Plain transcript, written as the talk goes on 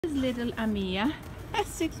This is little Amia,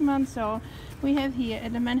 6 months old. We have here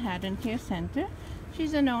at the Manhattan Care Center.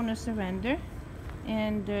 She's an owner surrender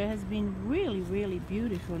and has been really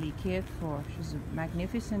beautifully cared for. She's a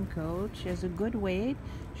magnificent coat. She has a good weight.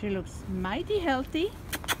 She looks mighty healthy.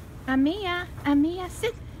 Amia,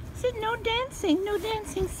 sit. No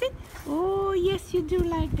dancing, sit. Oh, yes, you do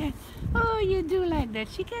like that. Oh, you do like that.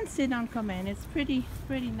 She can sit on command. It's pretty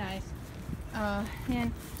nice.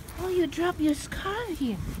 And oh, you dropped your scarf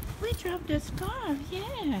here. We dropped the scarf,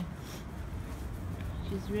 yeah.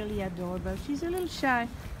 She's really adorable. She's a little shy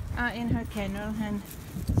in her kennel, and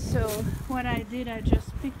so what I did, I just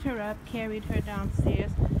picked her up, carried her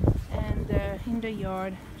downstairs, and in the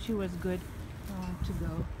yard, she was good to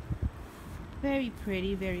go. Very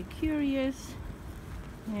pretty, very curious.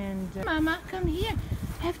 And Mama, come here.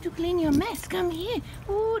 Have to clean your mess. Come here.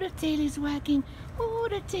 Oh, the tail is wagging. Oh,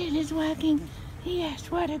 the tail is wagging.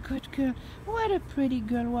 Yes, what a good girl. What a pretty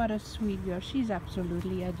girl. What a sweet girl. She's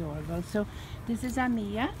absolutely adorable. So this is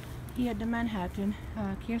Amia here at the Manhattan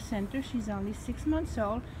Care Center. She's only 6 months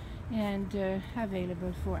old and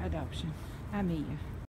available for adoption. Amia.